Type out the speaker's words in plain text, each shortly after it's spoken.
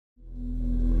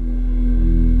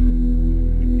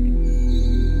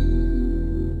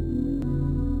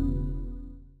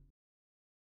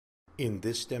In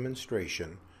this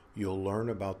demonstration, you'll learn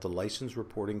about the license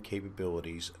reporting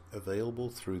capabilities available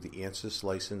through the Ansys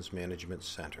License Management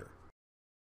Center.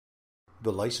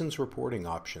 The license reporting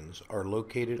options are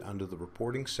located under the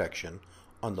Reporting section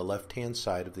on the left-hand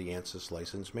side of the Ansys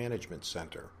License Management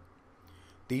Center.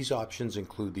 These options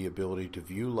include the ability to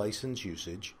view license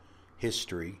usage,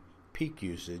 history, peak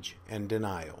usage, and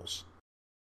denials.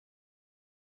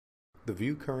 The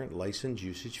View Current License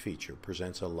Usage feature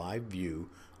presents a live view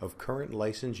of current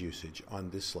license usage on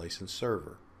this license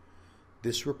server.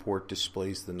 This report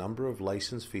displays the number of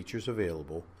license features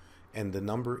available and the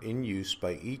number in use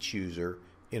by each user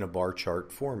in a bar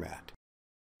chart format.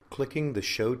 Clicking the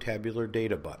Show Tabular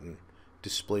Data button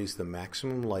displays the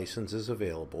maximum licenses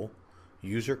available,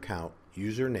 user count,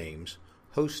 user names,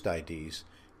 host IDs,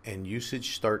 and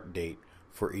usage start date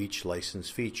for each license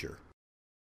feature.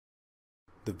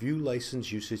 The View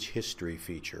License Usage History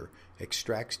feature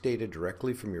extracts data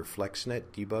directly from your FlexNet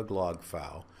debug log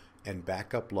file and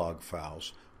backup log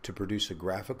files to produce a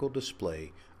graphical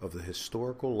display of the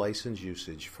historical license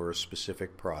usage for a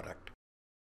specific product.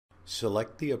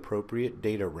 Select the appropriate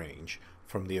data range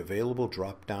from the available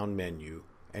drop-down menu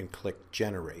and click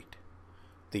Generate.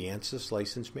 The Ansys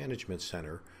License Management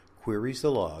Center queries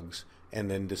the logs and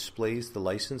then displays the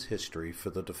license history for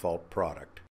the default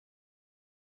product.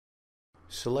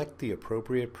 Select the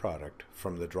appropriate product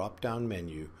from the drop-down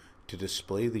menu to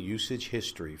display the usage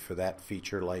history for that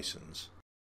feature license.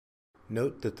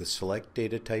 Note that the Select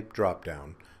Data Type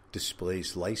drop-down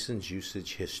displays license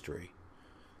usage history.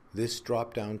 This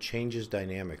drop-down changes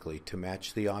dynamically to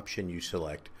match the option you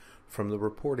select from the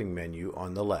reporting menu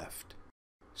on the left.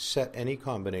 Set any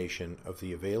combination of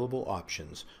the available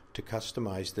options to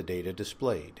customize the data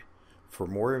displayed. For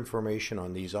more information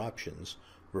on these options,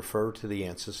 refer to the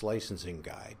Ansys Licensing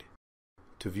Guide.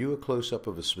 To view a close-up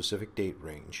of a specific date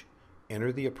range,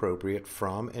 enter the appropriate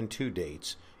from and to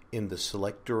dates in the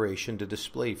Select Duration to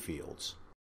Display fields.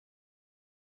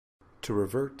 To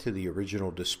revert to the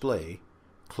original display,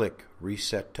 click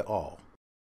Reset to All.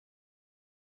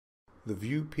 The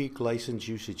View Peak License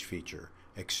Usage feature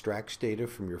extracts data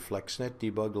from your FlexNet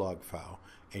debug log file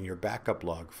and your backup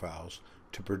log files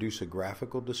to produce a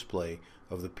graphical display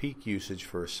of the peak usage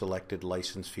for a selected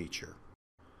license feature.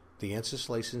 The Ansys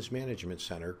License Management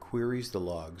Center queries the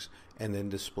logs and then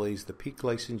displays the peak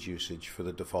license usage for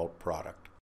the default product.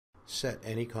 Set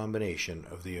any combination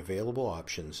of the available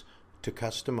options to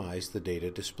customize the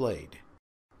data displayed.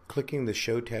 Clicking the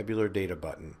Show Tabular Data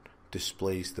button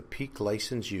displays the peak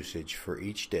license usage for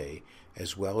each day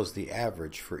as well as the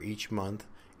average for each month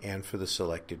and for the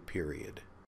selected period.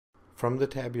 From the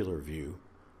tabular view,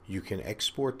 you can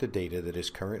export the data that is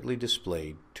currently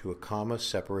displayed to a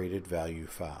comma-separated value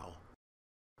file.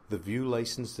 The View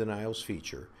License Denials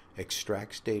feature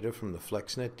extracts data from the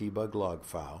FlexNet debug log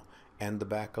file and the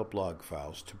backup log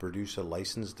files to produce a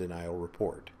license denial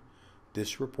report.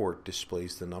 This report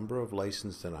displays the number of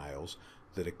license denials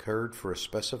that occurred for a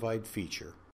specified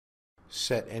feature.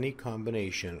 Set any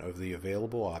combination of the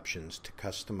available options to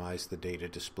customize the data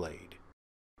displayed.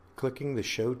 Clicking the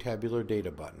Show Tabular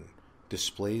Data button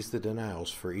displays the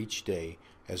denials for each day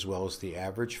as well as the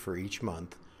average for each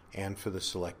month and for the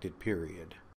selected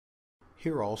period.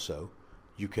 Here also,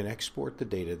 you can export the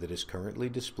data that is currently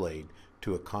displayed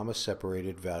to a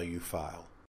comma-separated value file.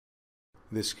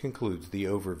 This concludes the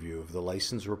overview of the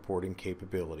license reporting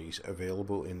capabilities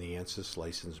available in the Ansys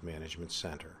License Management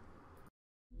Center.